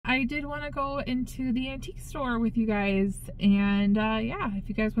I did want to go into the antique store with you guys, and yeah, if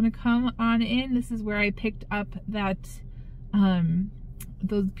you guys want to come on in, this is where I picked up that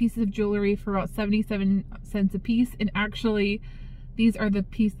those pieces of jewelry for about 77 cents a piece. And actually these are the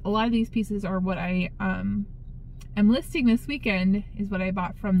a lot of these pieces are what I am listing this weekend, is what I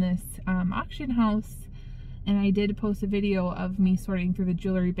bought from this auction house. And I did post a video of me sorting through the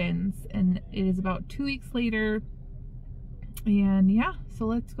jewelry bins, and it is about 2 weeks later. And yeah, so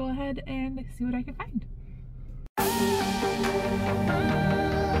let's go ahead and see what I can find.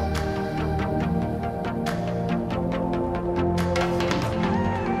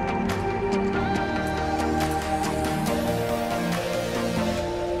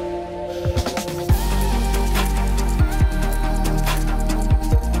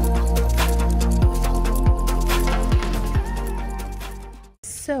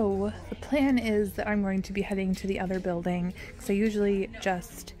 So the plan is that I'm going to be heading to the other building, because I usually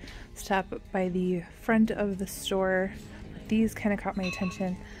just stop by the front of the store. But these kind of caught my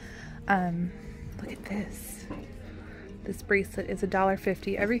attention. Look at this. This bracelet is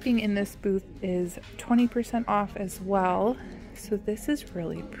 $1.50. Everything in this booth is 20% off as well. So this is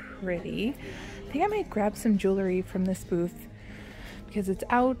really pretty. I think I might grab some jewelry from this booth because it's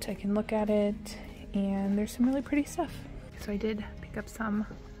out. I can look at it, and there's some really pretty stuff. So I did pick up some.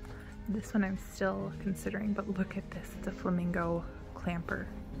 This one I'm still considering, but look at this. It's a flamingo clamper.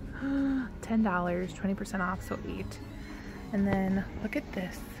 $10, 20% off, so 8. And then look at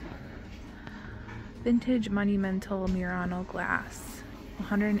this. Vintage monumental Murano glass.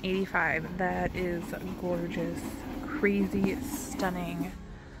 $185. That is gorgeous. Crazy, stunning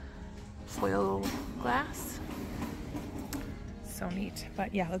foil glass. So neat.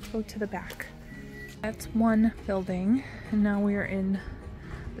 But yeah, let's go to the back. That's one building, and now we are in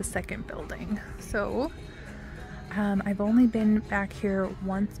the second building. So I've only been back here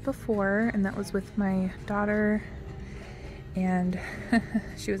once before, and that was with my daughter, and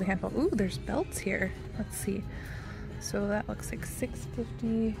she was a handful. Ooh, there's belts here. Let's see. So that looks like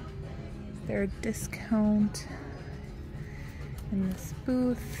 $6.50. Is there a discount in this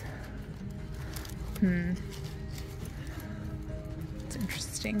booth? It's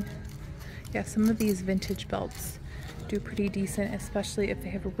interesting. Yeah, some of these vintage belts do pretty decent, especially if they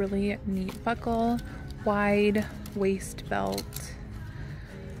have a really neat buckle. Wide waist belt.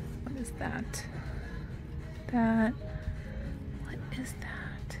 What is that? What is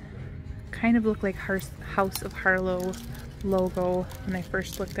that? Kind of looked like House of Harlow logo when I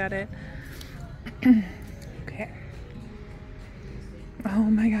first looked at it. Okay. Oh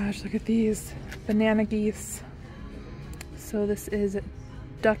my gosh, look at these. Banana geese. So this is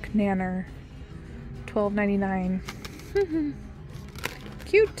Duck Nanner. $12.99.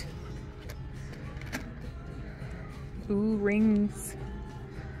 Cute. Ooh, rings.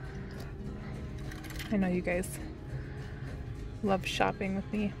 I know you guys love shopping with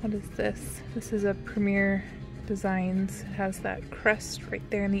me. What is this? This is a Premier Designs. It has that crest right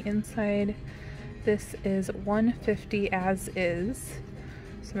there on the inside. This is $150 as is.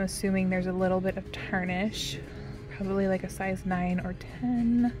 So I'm assuming there's a little bit of tarnish. Probably like a size 9 or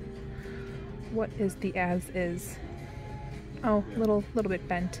 10. What is the as is? Oh, little bit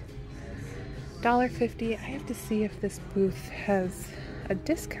bent. $1.50. I have to see if this booth has a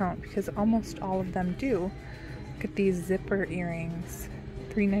discount, because almost all of them do. Look at these zipper earrings.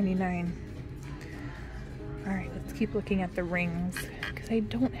 $3.99. Alright, let's keep looking at the rings, because I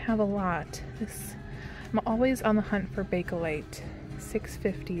don't have a lot. I'm always on the hunt for Bakelite.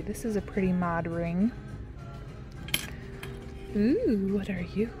 $6.50. This is a pretty mod ring. Ooh, what are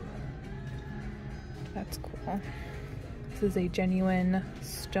you? That's cool. This is a genuine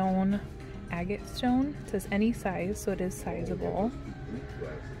stone, agate stone. It says any size, so it is sizable.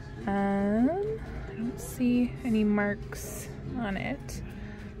 I don't see any marks on it,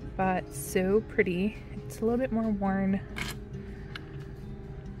 but so pretty. It's a little bit more worn.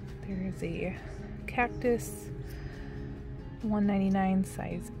 There's a cactus, $1.99,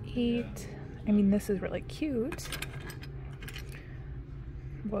 size 8. I mean, this is really cute.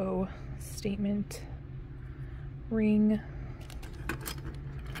 Whoa, statement ring.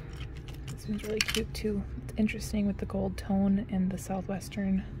 This one's really cute too. It's interesting with the gold tone and the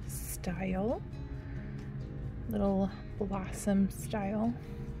southwestern style. Little blossom style.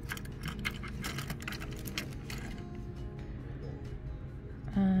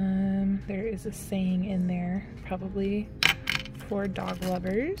 There is a saying in there, probably for dog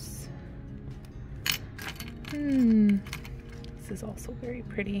lovers. This is also very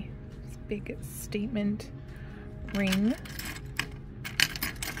pretty. This big statement ring.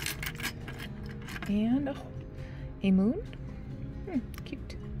 And a moon.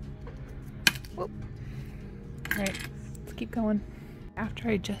 Cute. Whoop. All right, let's keep going. After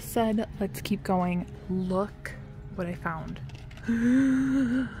I just said, let's keep going, look what I found.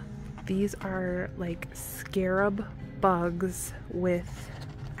 These are like scarab bugs with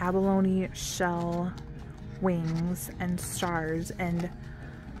abalone shell wings and stars and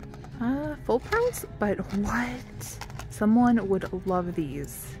full pearls, but what? Someone would love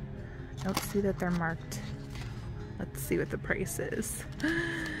these. I don't see that they're marked. Let's see what the price is.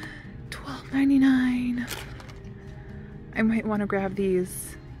 $12.99. I might want to grab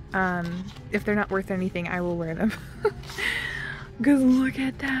these. If they're not worth anything, I will wear them. Because look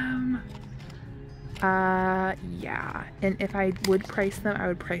at them. Yeah. And if I would price them, I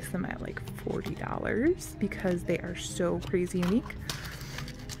would price them at like $40 because they are so crazy unique.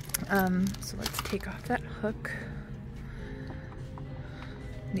 So let's take off that hook.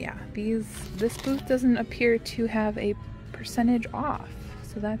 Yeah, this booth doesn't appear to have a percentage off,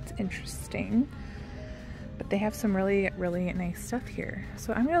 so that's interesting. But they have some really, really nice stuff here.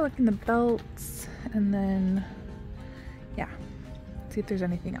 So I'm gonna look in the belts and then, yeah, see if there's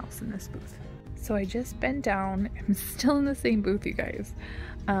anything else in this booth. So I just bent down, I'm still in the same booth, you guys,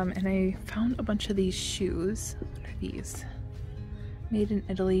 and I found a bunch of these shoes. What are these? Made in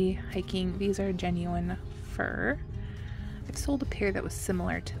Italy, hiking. These are genuine fur. I've sold a pair that was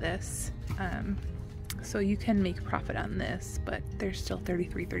similar to this, so you can make profit on this, but they're still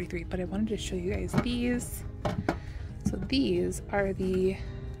 $33.33. But I wanted to show you guys these. So these are the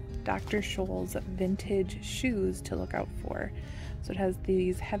Dr. Scholl's vintage shoes to look out for. So it has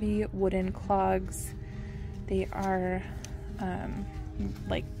these heavy wooden clogs. They are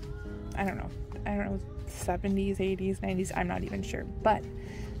like, I don't know, 70s, 80s, 90s, I'm not even sure, but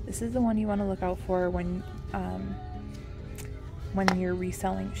this is the one you want to look out for when you're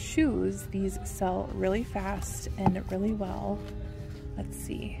reselling shoes. These sell really fast and really well. Let's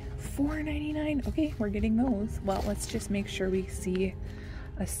see, $4.99. Okay, we're getting those. Well, let's just make sure we see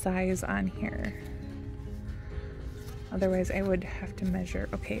a size on here. Otherwise I would have to measure.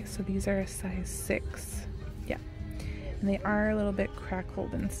 Okay, so these are a size 6. Yeah, and they are a little bit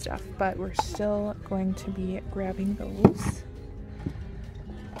crackled and stuff, but we're still going to be grabbing those.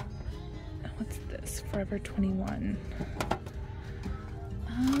 What's this? Forever 21.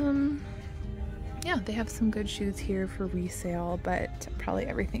 Yeah, they have some good shoes here for resale, but probably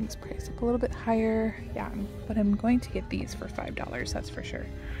everything's priced up a little bit higher. Yeah, but I'm going to get these for $5, that's for sure.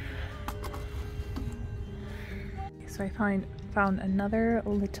 So I found another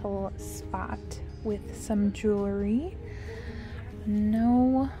little spot with some jewelry.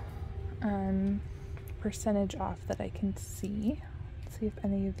 No percentage off that I can see. Let's see if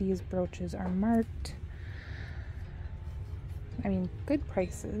any of these brooches are marked. I mean, good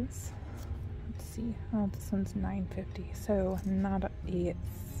prices. Let's see. Oh, this one's $9.50, so not a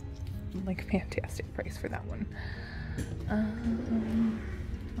like fantastic price for that one.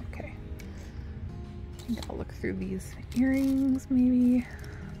 Okay. I think I'll look through these earrings, maybe.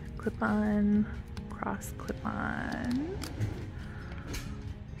 Clip-on, cross clip-on,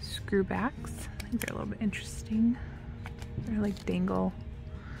 screw backs. I think they're a little bit interesting. They're like dangle.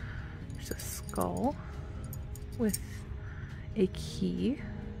 There's a skull with a key.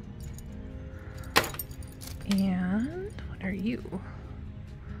 And what are you?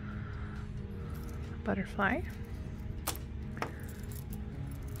 Butterfly.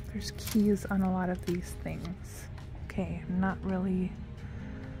 There's keys on a lot of these things. Okay, I'm not really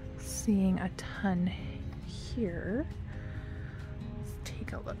seeing a ton here. Let's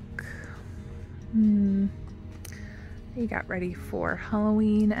take a look. They got ready for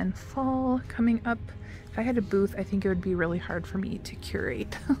Halloween and fall coming up. If I had a booth, I think it would be really hard for me to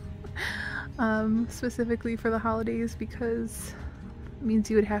curate specifically for the holidays, because it means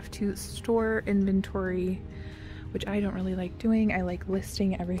you would have to store inventory, which I don't really like doing. I like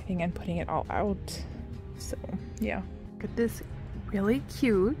listing everything and putting it all out. So yeah. Look at this really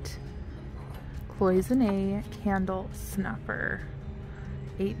cute cloisonne candle snuffer.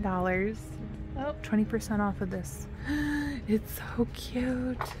 $8. Oh, 20% off of this. It's so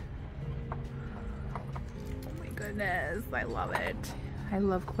cute. Oh my goodness, I love it. I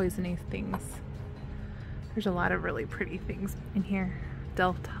love cloisonne things. There's a lot of really pretty things in here.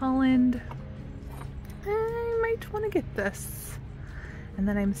 Delft Holland. I might want to get this. And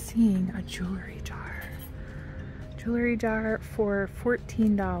then I'm seeing a jewelry jar. Jewelry jar for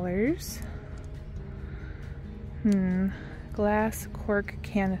 $14. Glass cork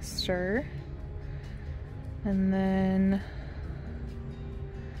canister. And then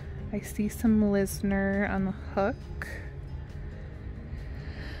I see some Lisner on the hook.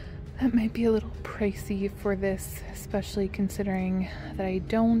 That might be a little pricey for this, especially considering that I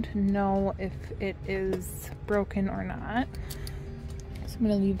don't know if it is broken or not. So I'm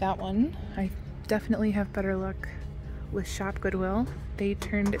gonna leave that one. I definitely have better luck with Shop Goodwill. They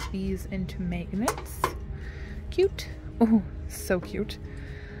turned these into magnets. Cute. Oh, so cute.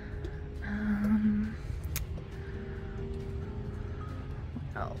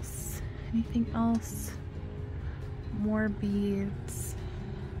 What else? Anything else? More beads.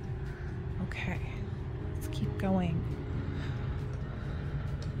 Okay, let's keep going.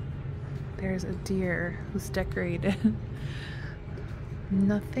 There's a deer who's decorated.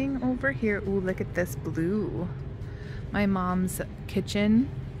 Nothing over here. Ooh, look at this blue. My mom's kitchen,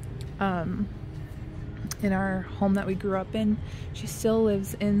 in our home that we grew up in, she still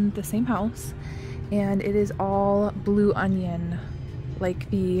lives in the same house, and it is all blue onion, like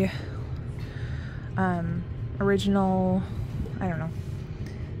the original, I don't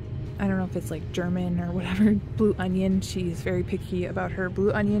know if it's like German or whatever, blue onion. She's very picky about her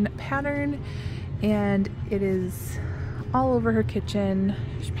blue onion pattern, and it is all over her kitchen.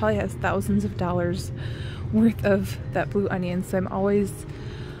 She probably has thousands of dollars worth of that blue onion, so I'm always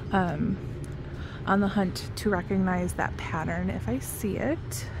on the hunt to recognize that pattern if I see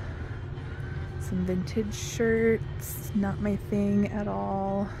it. Some vintage shirts, not my thing at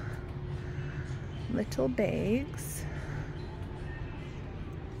all. Little bags.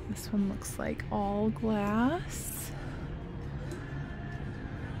 This one looks like all glass.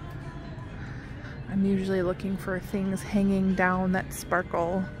 I'm usually looking for things hanging down that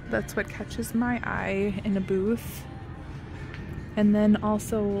sparkle. That's what catches my eye in a booth. And then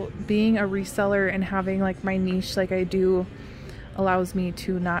also being a reseller and having like my niche like I do allows me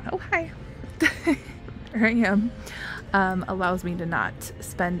to not, oh hi, here I am, allows me to not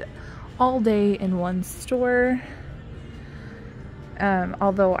spend all day in one store.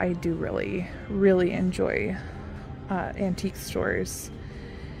 Although I do really enjoy antique stores.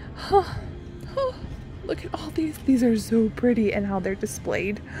 Oh, look at all these. These are so pretty, and how they're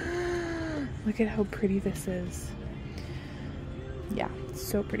displayed. Look at how pretty this is. Yeah,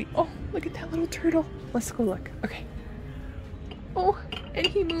 so pretty. Oh, look at that little turtle. Let's go look. Okay. Oh, and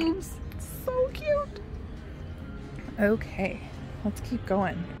he moves. So cute. Okay, let's keep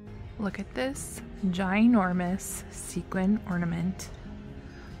going. Look at this ginormous sequin ornament.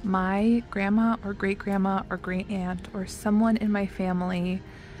 My grandma or great-grandma or great-aunt or someone in my family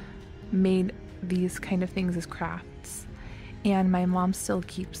made these kind of things as crafts, and my mom still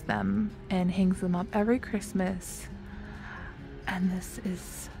keeps them and hangs them up every Christmas. And this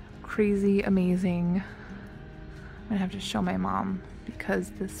is crazy amazing. I'm gonna have to show my mom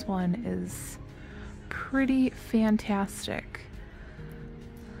because this one is pretty fantastic.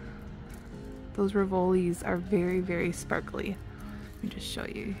 Those Rivolis are very sparkly. Let me just show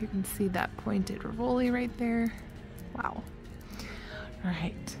you. You can see that pointed Rivoli right there. Wow. All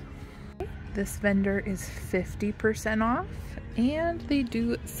right. This vendor is 50% off, and they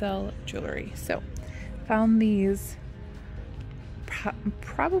do sell jewelry. So found these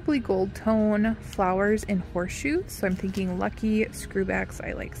probably gold tone flowers in horseshoes. So I'm thinking lucky screwbacks.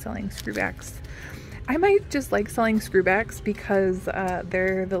 I like selling screwbacks. I might just like selling screwbacks because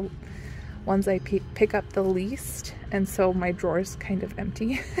they're the ones I pick up the least, and so my drawer is kind of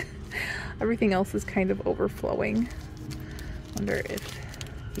empty. Everything else is kind of overflowing. Wonder if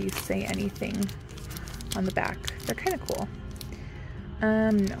these say anything on the back. They're kind of cool.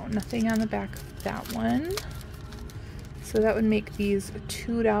 No, nothing on the back of that one. So that would make these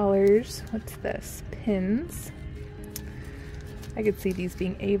 $2. What's this? Pins. I could see these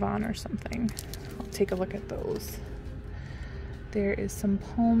being Avon or something. I'll take a look at those. There is some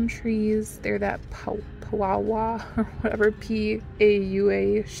palm trees. They're that Pawawa or whatever,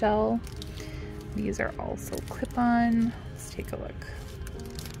 P-A-U-A shell. These are also clip-on. Let's take a look.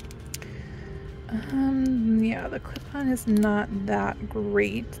 Yeah, the clip-on is not that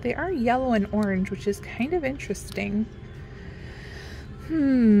great. They are yellow and orange, which is kind of interesting.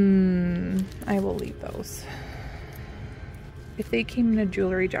 I will leave those. If they came in a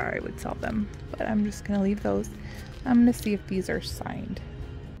jewelry jar, I would sell them, but I'm just gonna leave those. I'm gonna see if these are signed.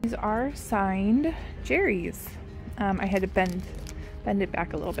 These are signed Jerry's. I had to bend it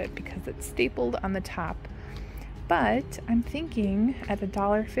back a little bit because it's stapled on the top. But I'm thinking at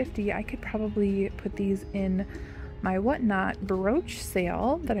 $1.50, I could probably put these in my Whatnot brooch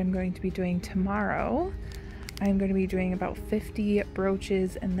sale that I'm going to be doing tomorrow. I'm going to be doing about 50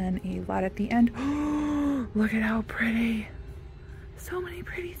 brooches and then a lot at the end. Look at how pretty. So many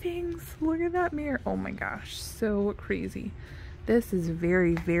pretty things. Look at that mirror. Oh my gosh, so crazy. This is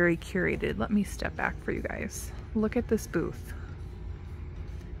very curated. Let me step back for you guys. Look at this booth.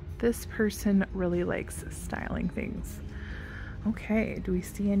 This person really likes styling things. Okay, do we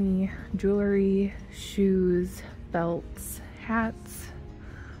see any jewelry, shoes, belts, hats,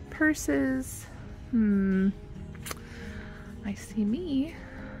 purses? I see me.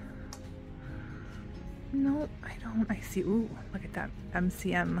 No, I don't. I see, ooh, look at that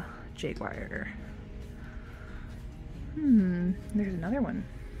MCM Jaguar. There's another one.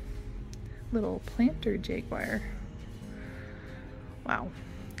 Little planter Jaguar. Wow.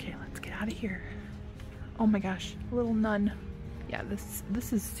 Okay, let's get out of here. Oh my gosh, little nun. Yeah,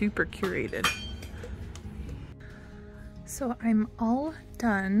 this is super curated. So I'm all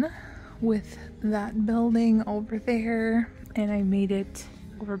done with that building over there, and I made it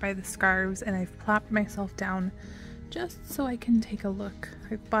over by the scarves, and I've plopped myself down just so I can take a look.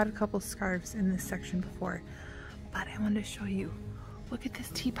 I've bought a couple scarves in this section before, but I wanted to show you. Look at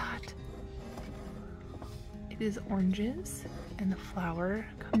this teapot. It is oranges and the flower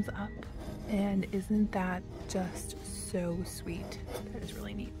comes up, and isn't that just so sweet? That is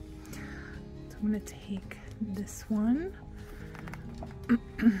really neat. So I'm gonna take this one,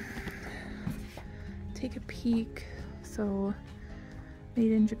 take a peek. So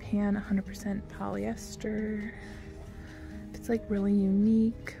made in Japan, 100% polyester. It's like really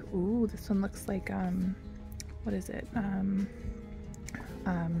unique. Ooh, this one looks like what is it?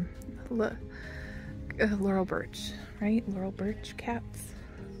 Laurel birch, right? Laurel birch caps.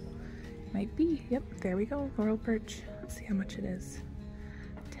 Might be. Yep, there we go. Laurel birch. Let's see how much it is.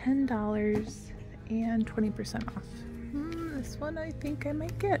 $10 and 20% off. This one I think I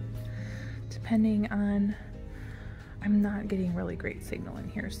might get, depending on. I'm not getting really great signal in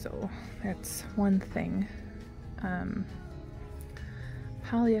here, so that's one thing.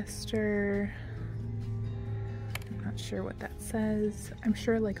 Polyester. I'm not sure what that says. I'm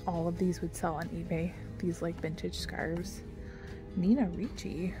sure like all of these would sell on eBay. These like vintage scarves. Nina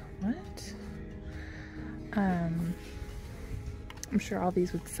Ricci. What? I'm sure all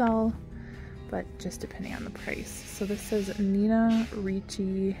these would sell, but just depending on the price. So this says Nina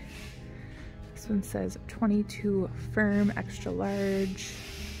Ricci. This one says 22 firm, extra large.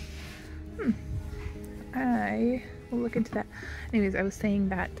 I will look into that. Anyways, I was saying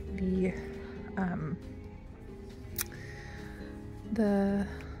that the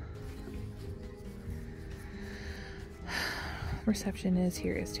reception is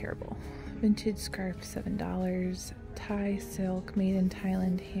terrible. Vintage scarf, $7. Thai silk, made in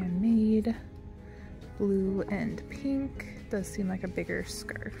Thailand, handmade. Blue and pink. Does seem like a bigger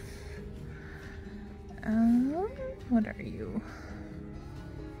scarf. What are you?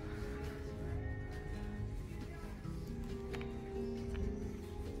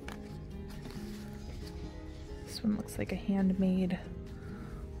 This one looks like a handmade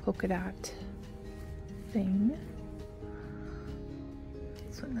polka dot thing.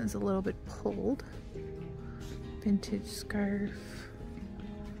 This one is a little bit pulled. Vintage scarf.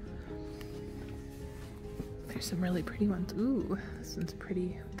 There's some really pretty ones. Ooh, this one's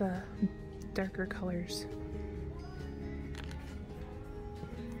pretty. The darker colors.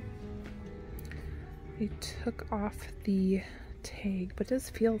 They took off the tag, but it does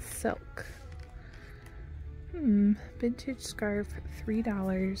feel silk. Vintage scarf,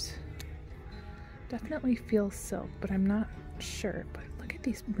 $3. Definitely feels silk, but I'm not sure. But look at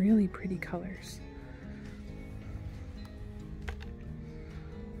these really pretty colors.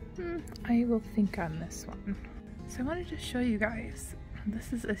 I will think on this one. So I wanted to show you guys.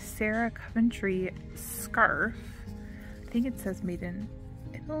 This is a Sarah Coventry scarf. I think it says made in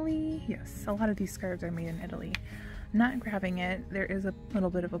Italy. Yes, a lot of these scarves are made in Italy. I'm not grabbing it. There is a little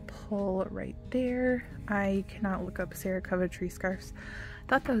bit of a pull right there. I cannot look up Sarah Coventry scarves. I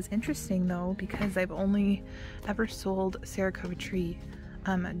thought that was interesting though, because I've only ever sold Sarah Coventry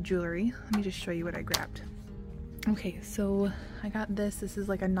jewelry. Let me just show you what I grabbed. Okay, so I got this. This is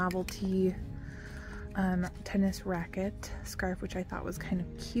like a novelty tennis racket scarf, which I thought was kind of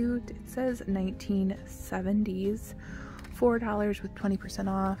cute. It says 1970s, $4 with 20%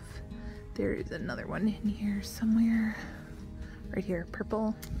 off. There is another one in here somewhere. Right here,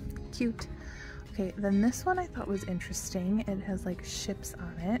 purple, cute. Okay, then this one I thought was interesting. It has like ships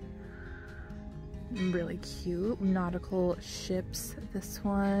on it. Really cute, nautical ships. This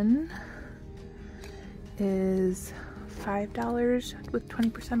one is $5 with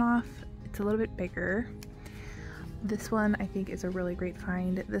 20% off. It's a little bit bigger. This one I think is a really great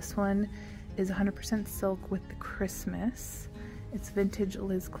find. This one is 100% silk with the Christmas. It's vintage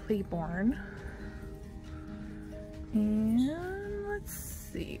Liz Claiborne. And let's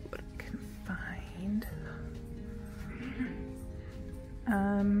see what I can find.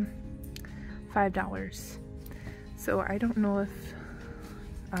 $5. So I don't know if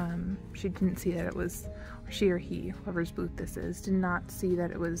she didn't see that it was, or she or he, whoever's booth this is, did not see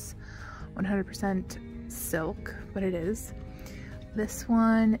that it was 100% silk, but it is. This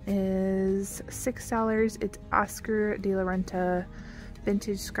one is $6. It's Oscar de la Renta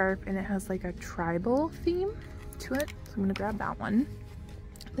vintage scarf, and it has like a tribal theme to it, so I'm gonna grab that one.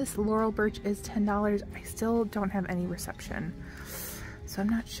 This Laurel Birch is $10. I still don't have any reception, so I'm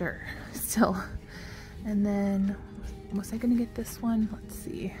not sure still. And then, was I gonna get this one? Let's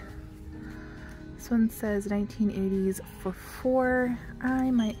see. This one says 1980s for $4.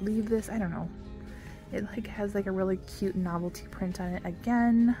 I might leave this, I don't know. It like has like a really cute novelty print on it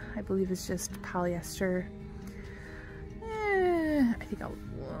again. I believe it's just polyester. I think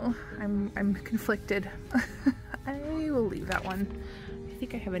I'm conflicted. I will leave that one. I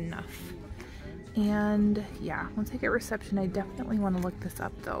think I have enough. And yeah, once I get reception, I definitely want to look this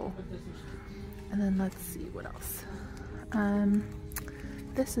up though. And then let's see what else.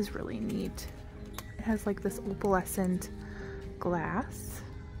 This is really neat. It has like this opalescent glass,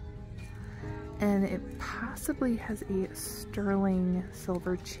 and it possibly has a sterling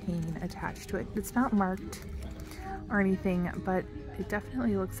silver chain attached to it. It's not marked or anything, but it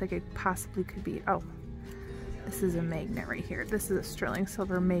definitely looks like it possibly could be. Oh, this is a magnet right here. This is a sterling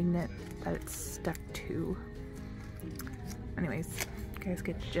silver magnet that it's stuck to. Anyways, you guys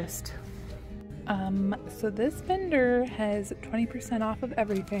get the gist. So this vendor has 20% off of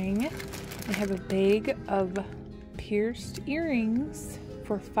everything. They have a bag of pierced earrings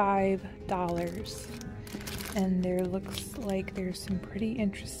for $5. And there looks like there's some pretty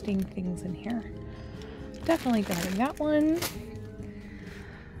interesting things in here. Definitely grabbing that one.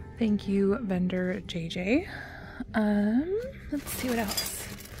 Thank you, vendor JJ. Let's see what else.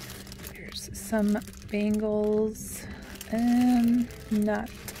 There's some bangles. Not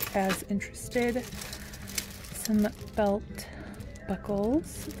as interested. Some belt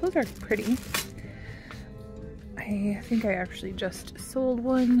buckles. Those are pretty. I think I actually just sold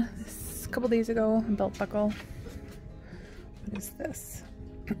one a couple days ago, a belt buckle. What is this?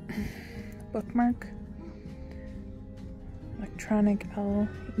 Bookmark. Electronic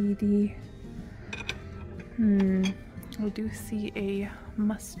LED. I do see a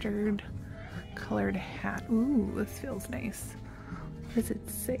mustard colored hat. Ooh, this feels nice. What does it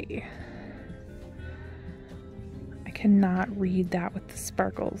say? I cannot read that with the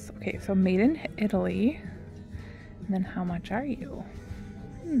sparkles. Okay, so made in Italy. And then how much are you?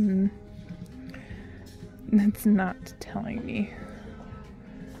 That's not telling me.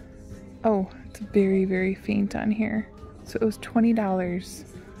 Oh, it's very, very faint on here. So it was $20.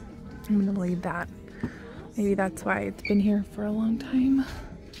 I'm gonna leave that. Maybe that's why it's been here for a long time.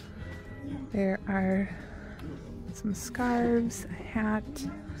 There are some scarves, a hat,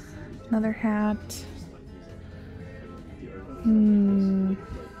 another hat.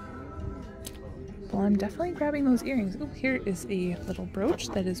 Well, I'm definitely grabbing those earrings. Oh, here is a little brooch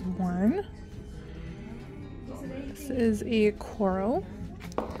that is worn. This is a coral.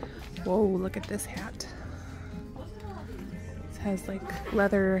 Whoa, look at this hat. It has like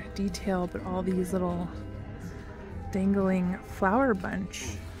leather detail, but all these little dangling flower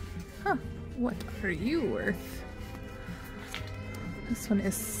bunch. Huh, what are you worth? This one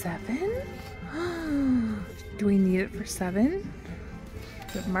is $7. Do we need it for $7?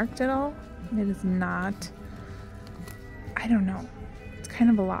 Is it marked at all? It is not. I don't know. It's kind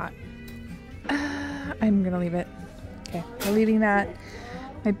of a lot. I'm gonna leave it. Okay, we're leaving that.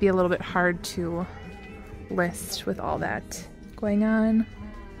 Might be a little bit hard to list with all that going on.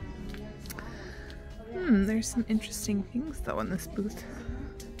 There's some interesting things though in this booth.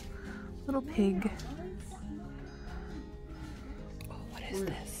 Little pig. Oh, what is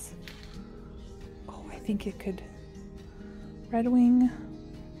this? Oh, I think it could. Red Wing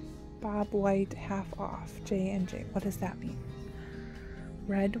Bob White half off. J&J. What does that mean?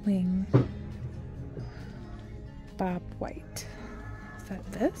 Red Wing Bob White. Is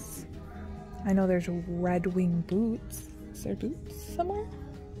that this? I know there's Red Wing boots. Is there boots somewhere?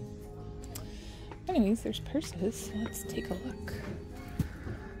 Anyways, there's purses. Let's take a look.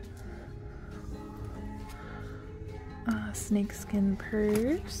 Snakeskin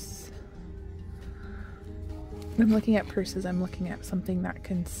purse. When I'm looking at purses, I'm looking at something that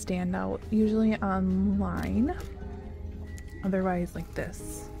can stand out, usually online. Otherwise, like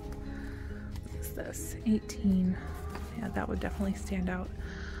this. What is this? 18. Yeah, that would definitely stand out.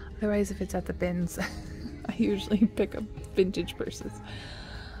 Otherwise, if it's at the bins, I usually pick up vintage purses.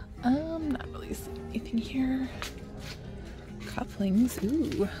 Not really seeing anything here. Cufflinks.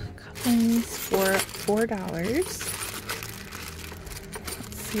 Ooh, cufflinks for $4.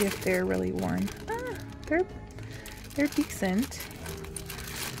 Let's see if they're really worn. They're decent.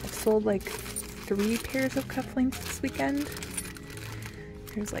 sold like 3 pairs of cufflinks this weekend.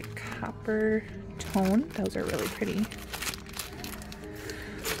 Here's like copper tone. Those are really pretty.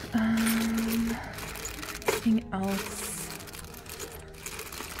 Anything else?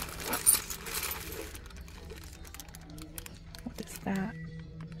 What is that?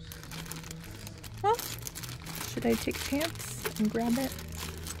 Well, should I take a chance and grab it?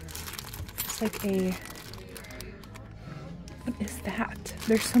 It's like a... What is that?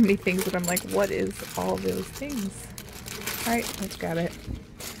 There's so many things that I'm like, what is all those things? Alright, let's grab it.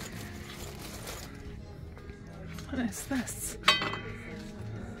 What is this?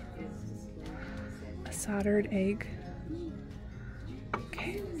 A soldered egg.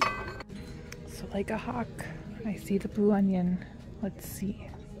 Okay. So like a hawk, I see the blue onion. Let's see.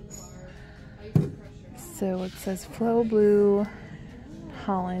 So it says Flow Blue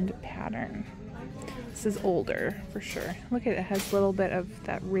Holland pattern. This is older for sure. Look at it, it has a little bit of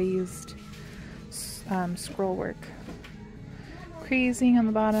that raised scroll work. Crazing on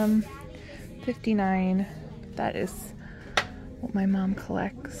the bottom. 59. That is what my mom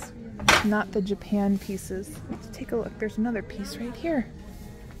collects. Not the Japan pieces. Let's take a look. There's another piece right here.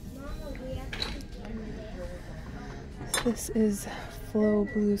 This is Flow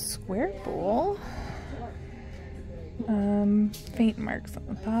Blue Square Bowl. Faint marks on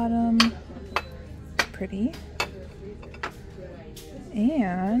the bottom. Pretty.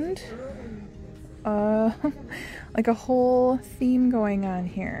 And like a whole theme going on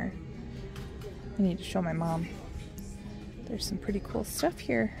here. I need to show my mom. There's some pretty cool stuff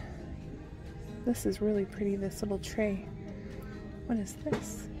here. This is really pretty, this little tray. What is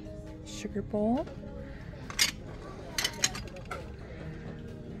this? Sugar bowl.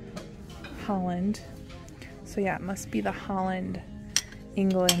 Holland. So yeah, it must be the Holland,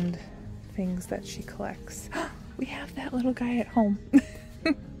 England things that she collects. We have that little guy at home.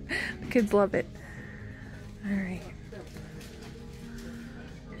 The kids love it. All right.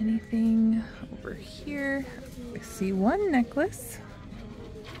 Anything over here? I see one necklace.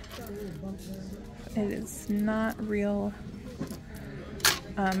 It is not real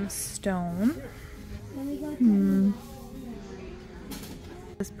stone.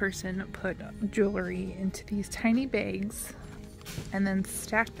 This person put jewelry into these tiny bags and then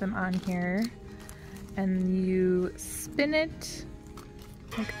stacked them on here, and you spin it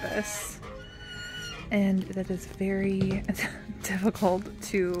like this, and that is very difficult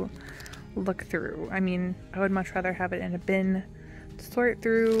to look through. I mean, I would much rather have it in a bin to sort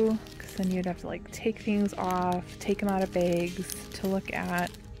through, because then you'd have to like take things off, take them out of bags to look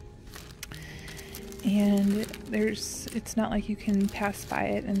at. And it's not like you can pass by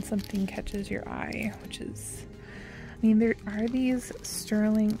it and something catches your eye, which is, I mean, there are these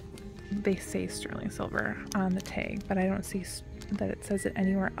sterling, they say sterling silver on the tag, but I don't see that it says it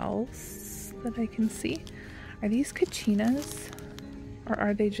anywhere else that I can see. Are these cachinas, or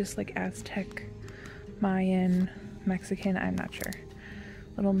are they just like Aztec, Mayan, Mexican? I'm not sure.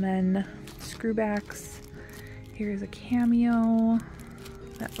 Little men screwbacks. Here's a cameo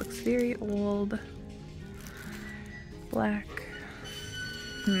that looks very old. Black.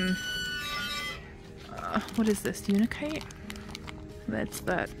 What is this? Unakite? That's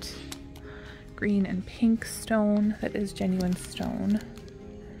that green and pink stone. That is genuine stone.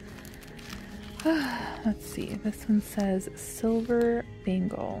 Let's see. This one says silver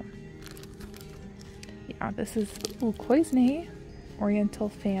bangle. Yeah, this is Cloisonne Oriental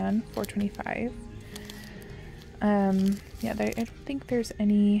fan, $4.25. Yeah, I don't think there's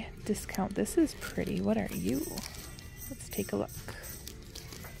any discount. This is pretty. What are you? Let's take a look.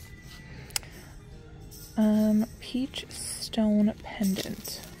 Peach stone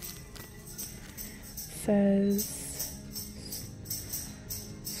pendant. Says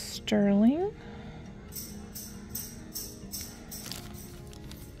sterling.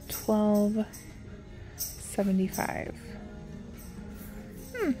 $12.75.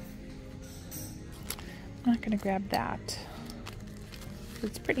 I'm not gonna grab that.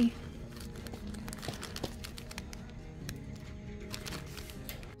 It's pretty.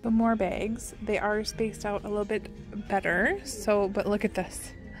 The more bags, they are spaced out a little bit better. So, but look at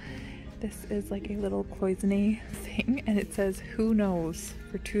this. This is like a little Cloisonne thing, and it says "Who knows"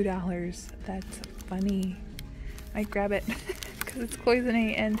 for $2. That's funny. I grab it because it's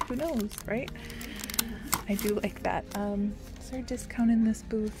Cloisonne and who knows, right? I do like that. Is there a discount in this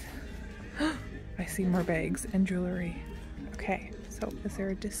booth? I see more bags and jewelry. Okay, so is there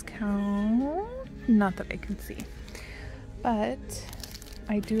a discount? Not that I can see, but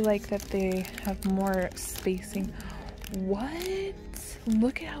I do like that they have more spacing. What?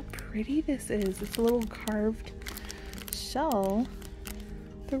 Look at how pretty this is. It's a little carved shell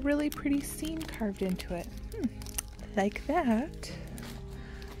with a really pretty scene carved into it. Like that.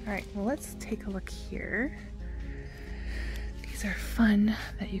 All right, well, let's take a look here. These are fun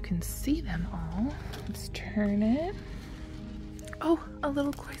that you can see them all. Let's turn it. Oh, a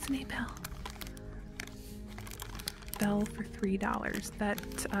little cloisonne bell. Bell for $3.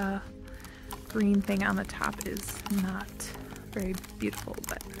 That green thing on the top is not very beautiful,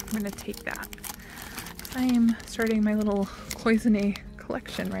 but I'm gonna take that. I am starting my little cloisonne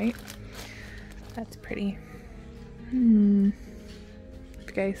collection, right? That's pretty. If you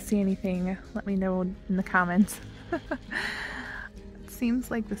guys see anything, let me know in the comments. It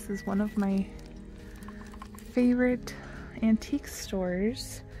seems like this is one of my favorite antique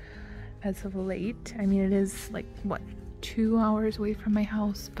stores as of late. I mean, it is like, what, 2 hours away from my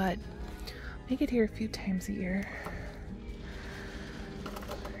house, but I get here a few times a year.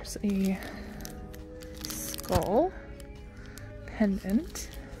 There's a skull pendant.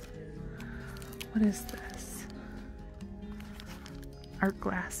 What is this? Art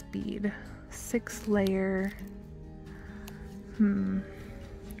glass bead. 6-layer.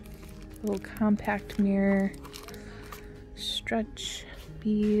 Little compact mirror. Stretch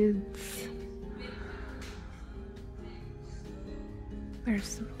beads. There's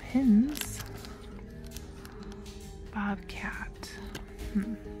some pins. Bobcat.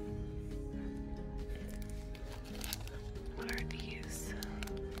 What are these?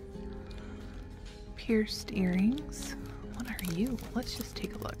 Pierced earrings. What are you? Let's just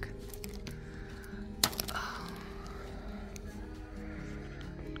take a look.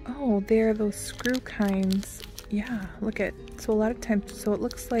 Oh, they're those screw kinds. Yeah, look at, so a lot of times, so it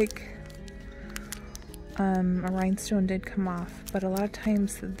looks like a rhinestone did come off, but a lot of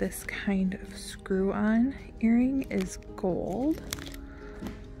times this kind of screw-on earring is gold.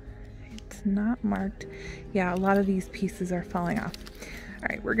 It's not marked. Yeah, a lot of these pieces are falling off. All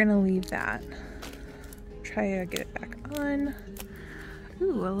right, we're gonna leave that. Try to get it back on.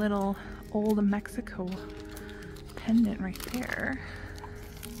 Ooh, a little old Mexico pendant right there.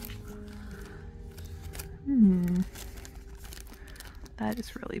 That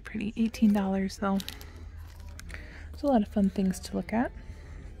is really pretty. $18 though. There's a lot of fun things to look at.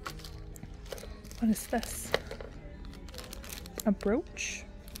 What is this? A brooch?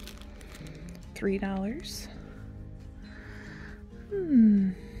 $3.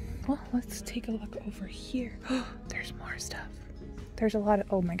 Well, let's take a look over here. There's more stuff. There's a lot of,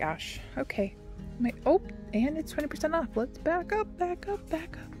 oh my gosh. Okay. Oh, and it's 20% off. Let's back up, back up,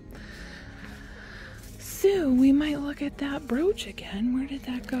 back up. So we might look at that brooch again. Where did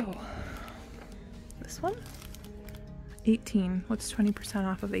that go? This one? 18. What's 20%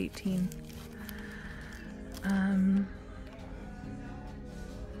 off of 18?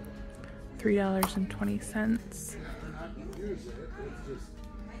 $3.20.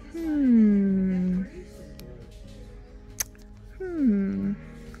 I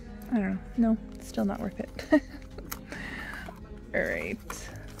don't know. No, it's still not worth it. All right.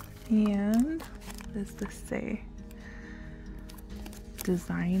 And what does this say?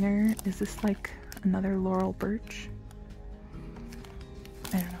 Designer. Is this like another Laurel Birch?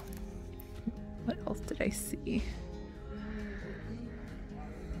 I don't know. What else did I see?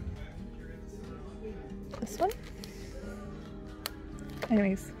 This one?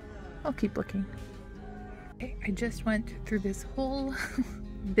 Anyways, I'll keep looking. Okay, I just went through this whole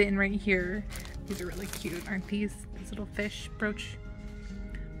bin right here. These are really cute, aren't these? These little fish brooch.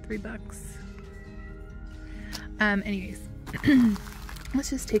 $3. Anyways, let's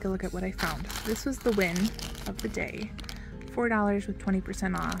just take a look at what I found. This was the win of the day. $4 with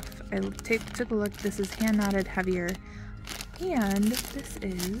 20% off. I took a look. This is hand knotted heavier, and this is, I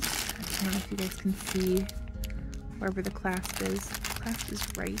don't know if you guys can see wherever the clasp is. The clasp is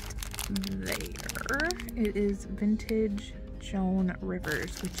right there. It is vintage Joan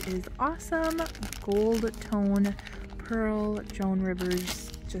Rivers, which is awesome. Gold tone pearl Joan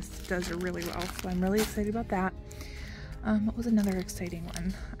Rivers just does it really well, so I'm really excited about that. What was another exciting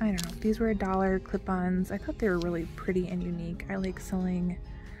one? I don't know. These were $1 clip-ons. I thought they were really pretty and unique. I like selling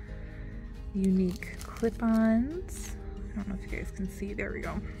unique clip-ons. I don't know if you guys can see. There we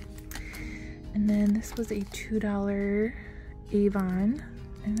go. And then this was a $2 Avon,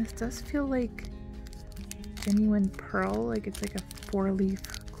 and this does feel like genuine pearl, like it's like a 4-leaf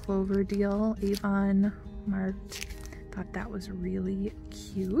clover deal. Avon marked. Thought that was really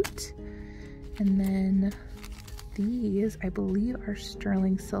cute. And then these, I believe, are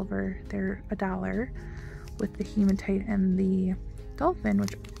sterling silver. They're $1 with the hematite and the dolphin,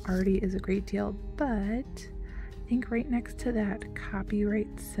 which already is a great deal, but I think right next to that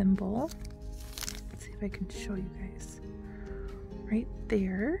copyright symbol, let's see if I can show you guys right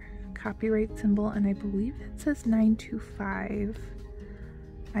there, copyright symbol, and I believe it says 925.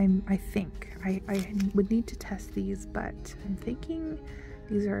 I think I would need to test these, but I'm thinking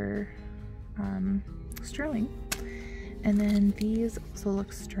these are sterling. And then these also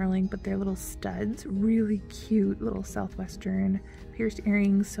look sterling, but they're little studs, really cute little Southwestern pierced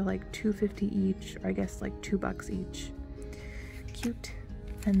earrings, so like $2.50 each, or I guess like $2 each. Cute.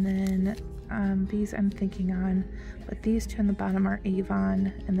 And then these I'm thinking on, but these two on the bottom are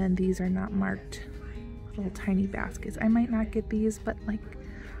Avon, and then these are not marked, little tiny baskets. I might not get these, but like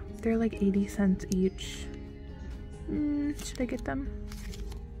they're like 80 cents each. Should I get them?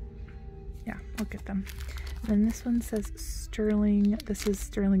 Yeah, I'll get them. Then this one says sterling. This is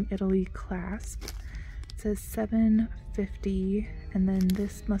sterling Italy clasp. It says $7.50, and then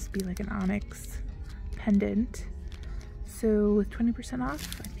this must be like an onyx pendant. So with 20%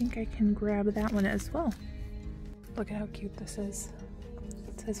 off, I think I can grab that one as well. Look at how cute this is.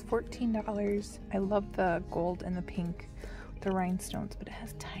 It says $14. I love the gold and the pink with the rhinestones, but it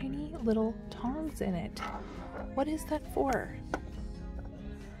has tiny little tongs in it. What is that for?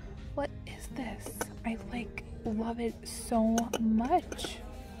 What is this? I like love it so much.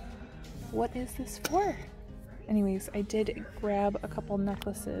 What is this for? Anyways, I did grab a couple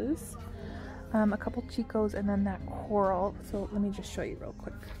necklaces, a couple Chicos, and then that coral. So let me just show you real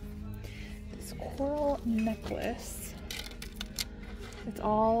quick. This coral necklace, it's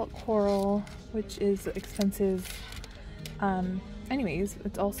all coral, which is expensive. Anyways,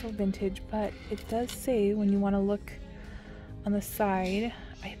 it's also vintage, but it does say when you want to look on the side,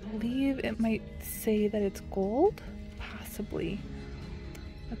 I believe it might say that it's gold, possibly.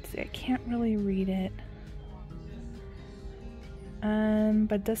 Let's see, I can't really read it.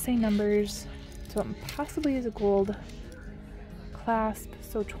 But it does say numbers, so it possibly is a gold clasp.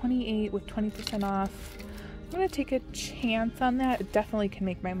 So 28 with 20% off. I'm gonna take a chance on that. It definitely can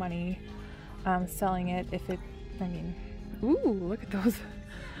make my money selling it if it, I mean, ooh, look at those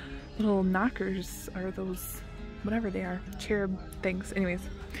little knockers, or those, whatever they are, cherub things. Anyways,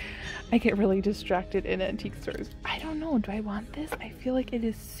 I get really distracted in antique stores. I don't know, do I want this? I feel like it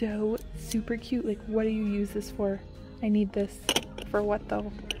is so super cute. Like, what do you use this for? I need this. For what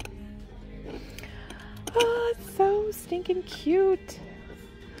though? Oh, it's so stinking cute.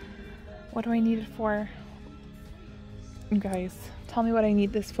 What do I need it for? You guys, tell me what I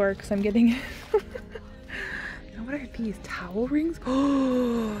need this for, because I'm getting it. Now, what are these? Towel rings?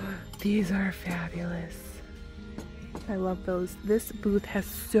 Oh, these are fabulous. I love those. This booth has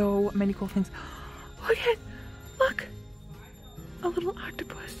so many cool things. Look, a little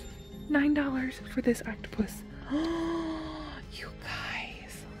octopus. $9 for this octopus. You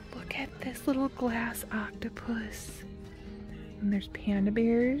guys, look at this little glass octopus. And there's panda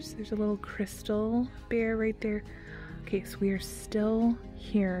bears. There's a little crystal bear right there. Okay, so we are still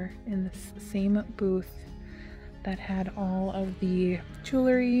here in this same booth that had all of the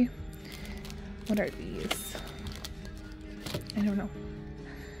jewelry. What are these? I don't know.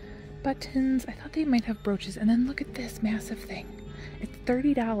 Buttons. I thought they might have brooches. And then look at this massive thing. It's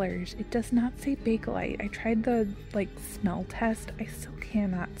 $30. It does not say Bakelite. I tried the like smell test. I still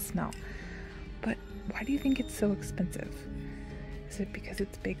cannot smell. But why do you think it's so expensive? Is it because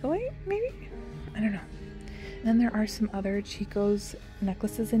it's Bakelite, maybe? I don't know. And then there are some other Chico's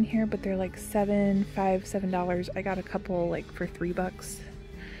necklaces in here, but they're like $7. I got a couple like for $3.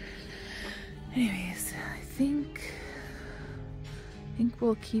 Anyways, I think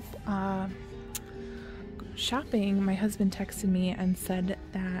we'll keep shopping. My husband texted me and said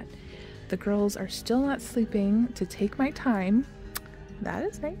that the girls are still not sleeping to take my time. That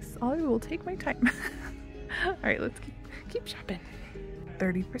is nice. I will take my time. All right, let's keep shopping.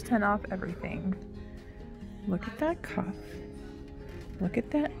 30% off everything. Look at that cuff. Look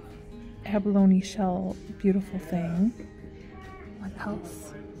at that abalone shell beautiful thing. What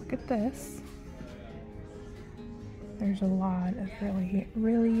else? Look at this. There's a lot of really,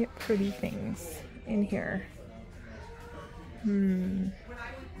 really pretty things in here.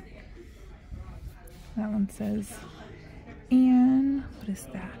 That one says Anne. What is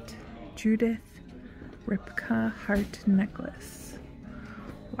that? Judith Ripka heart necklace.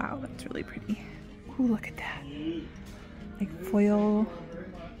 Wow, that's really pretty. Ooh, look at that. Like foil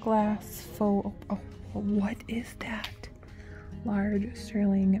glass faux. Oh, what is that? Large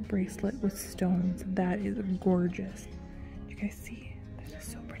sterling bracelet with stones. That is gorgeous. You guys see? That is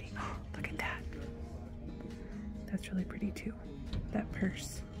so pretty. Oh, look at that. That's really pretty too. That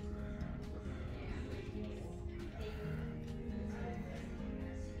purse.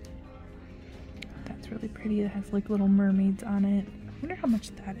 That's really pretty. It has like little mermaids on it. I wonder how much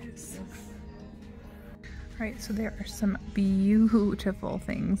that is. Alright, so there are some beautiful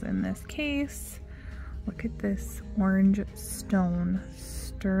things in this case. Look at this orange stone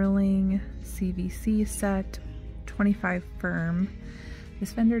sterling CVC set, 25 firm.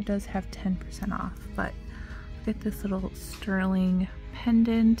 This vendor does have 10% off, but look at this little sterling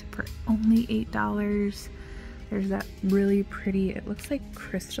pendant for only $8. There's that really pretty, it looks like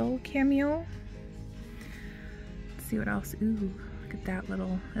crystal cameo. Let's see what else. Ooh, look at that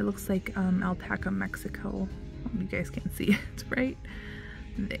little, it looks like alpaca Mexico. You guys can't see it right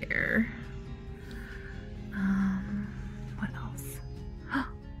there. What else?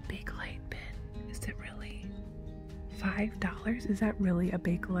 Bakelite pin. Is it really $5? Is that really a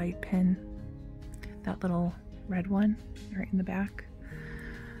Bakelite pin? That little red one right in the back.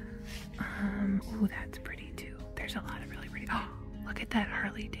 Oh, that's pretty too. There's a lot of really pretty. Oh, look at that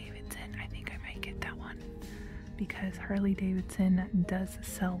Harley Davidson. I think I might get that one because Harley Davidson does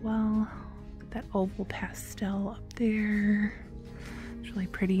sell well. That oval pastel up there. It's really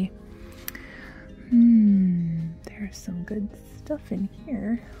pretty. There's some good stuff in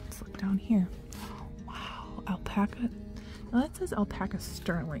here. Let's look down here. Wow, alpaca. Well, that says alpaca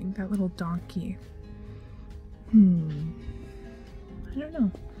sterling, that little donkey. I don't know.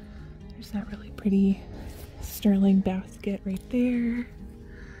 There's that really pretty sterling basket right there.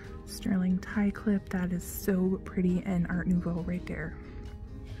 Sterling tie clip, that is so pretty, and Art Nouveau right there.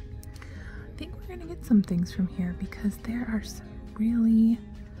 I think we're gonna get some things from here because there are some really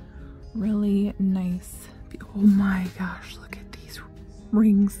nice. Oh my gosh, look at these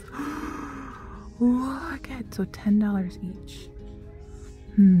rings. Look at, so $10 each.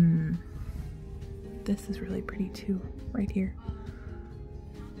 This is really pretty too, right here.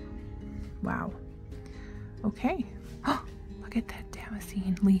 Wow. Okay. Oh, look at that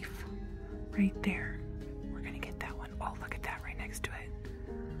damascene leaf right there. We're gonna get that one. Oh, look at that right next to it.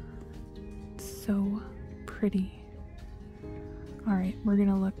 It's so pretty. All right, we're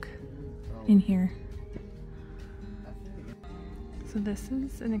gonna look in here. So this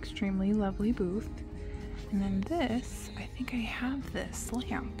is an extremely lovely booth. And then this, I think I have this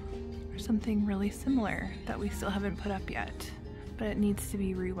lamp or something really similar that we still haven't put up yet, but it needs to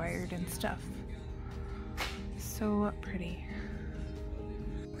be rewired and stuff. So pretty.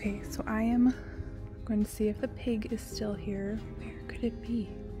 Okay, so I am going to see if the pig is still here. Where could it be?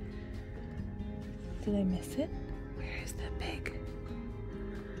 Did I miss it? Where is the pig?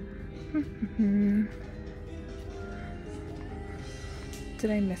 Did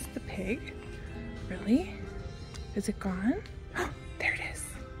I miss the pig? Really? Is it gone? There it is.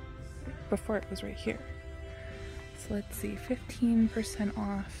 Before it was right here. So let's see, 15%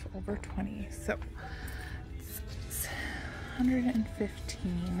 off over 20. So it's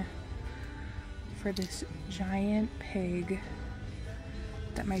 115 for this giant pig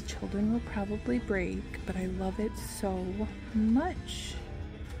that my children will probably break, but I love it so much.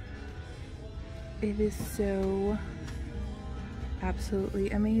 It is so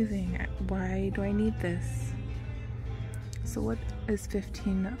absolutely amazing. Why do I need this? So what is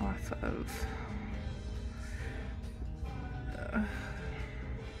 15 off of?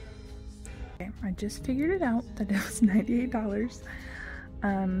 Okay, I just figured it out that it was $98.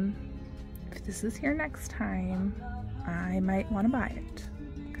 If this is here next time, I might want to buy it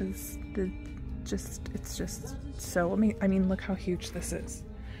because it's just so amazing. I mean, look how huge this is.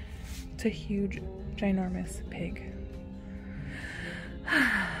 It's a huge, ginormous pig.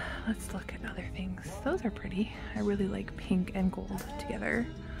 Let's look at other things. Those are pretty. I really like pink and gold together.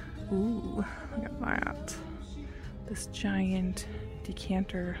 Ooh, look at that. This giant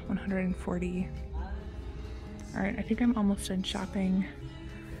decanter, 140. All right, I think I'm almost done shopping.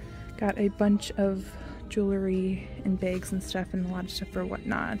 Got a bunch of jewelry and bags and stuff and a lot of stuff for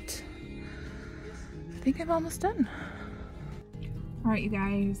whatnot. I think I'm almost done. All right, you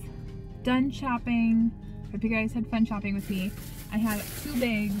guys, done shopping. Hope you guys had fun shopping with me. I have 2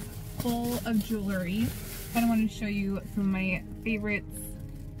 bags full of jewelry. I kind of wanted to show you some of my favorites.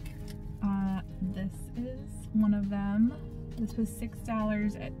 This is one of them. This was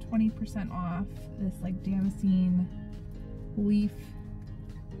 $6 at 20% off. This like damascene leaf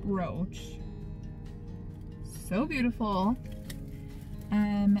brooch. So beautiful.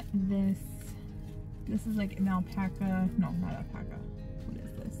 This is like an alpaca. No, not alpaca. What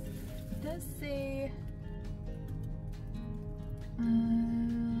is this? It does say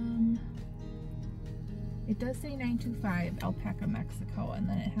it does say 925 alpaca Mexico, and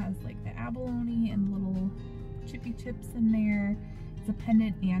then it has like the abalone and little chippy chips in there. It's a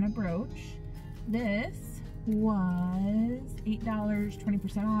pendant and a brooch. This was $8,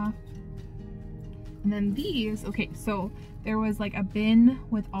 20% off. And then these, okay, so there was like a bin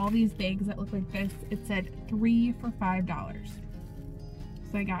with all these bags that look like this. It said 3 for $5.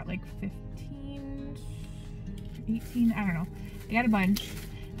 So I got like 15, 18, I don't know. I got a bunch.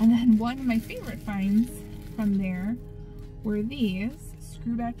 And then one of my favorite finds from there were these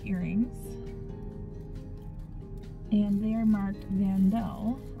screwback earrings. And they are marked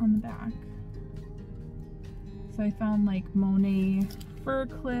Vendoo on the back. So I found like Monet fur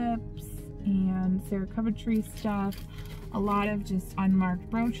clips and Sarah Coventry stuff. A lot of just unmarked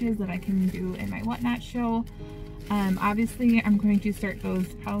brooches that I can do in my whatnot show. Obviously I'm going to start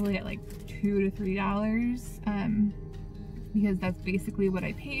those probably at like $2 to $3 because that's basically what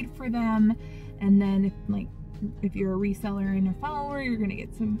I paid for them. And then if you're a reseller and a follower, you're gonna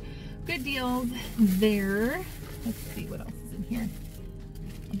get some good deals there. Let's see what else is in here.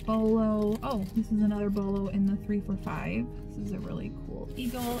 A bolo. Oh, this is another bolo in the 3 for $5. This is a really cool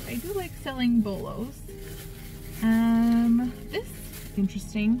eagle. I do like selling bolos. This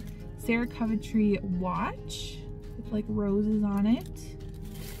interesting Sarah Coventry watch with like roses on it.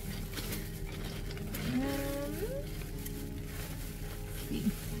 Let's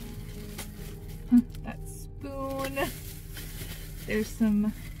see. That spoon. There's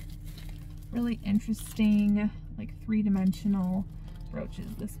some really interesting like 3-dimensional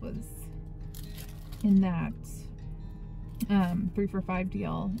brooches. This was in that 3 for $5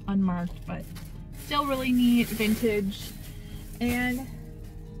 deal, unmarked, but still really neat, vintage. And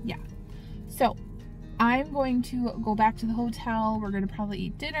yeah, so I'm going to go back to the hotel. We're going to probably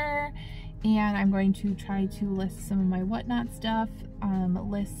eat dinner, and I'm going to try to list some of my whatnot stuff,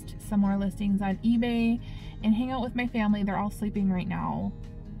 list some more listings on eBay, and hang out with my family. They're all sleeping right now,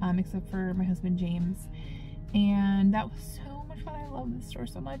 except for my husband James. And that was so much fun. I love this store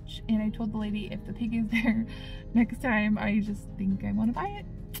so much. And I told the lady if the pig is there next time, I just think I want to buy it.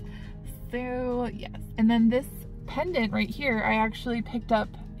 So yes. And then this pendant right here, I actually picked up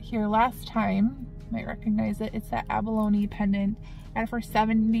here last time. You might recognize it. It's that abalone pendant. I got it for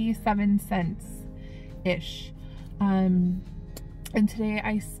 77 cents ish. And today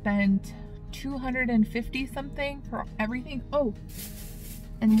I spent 250 something for everything. Oh,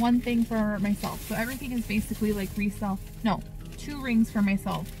 and one thing for myself. So everything is basically like resale. No, 2 rings for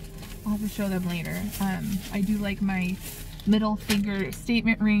myself. I'll have to show them later. I do like my middle finger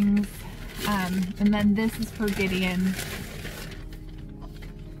statement rings. And then this is for Gideon.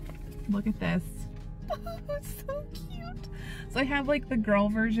 Look at this. It's so cute. So I have like the girl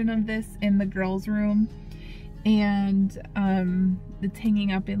version of this in the girls' room. And it's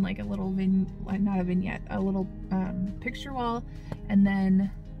hanging up in like a little not a vignette, a little picture wall. And then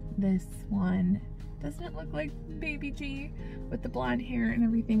this one, doesn't it look like baby G with the blonde hair and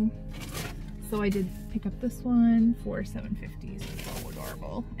everything? So I did pick up this one for $7.50. So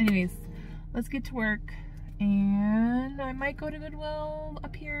adorable. Anyways, let's get to work, and I might go to Goodwill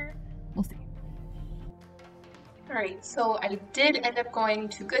up here. We'll see. Alright, so I did end up going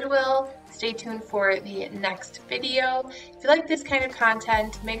to Goodwill. Stay tuned for the next video. If you like this kind of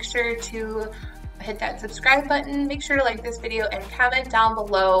content, make sure to hit that subscribe button. Make sure to like this video and comment down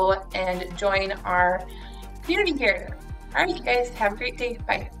below and join our community here. Alright, you guys, have a great day.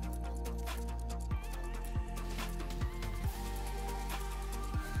 Bye.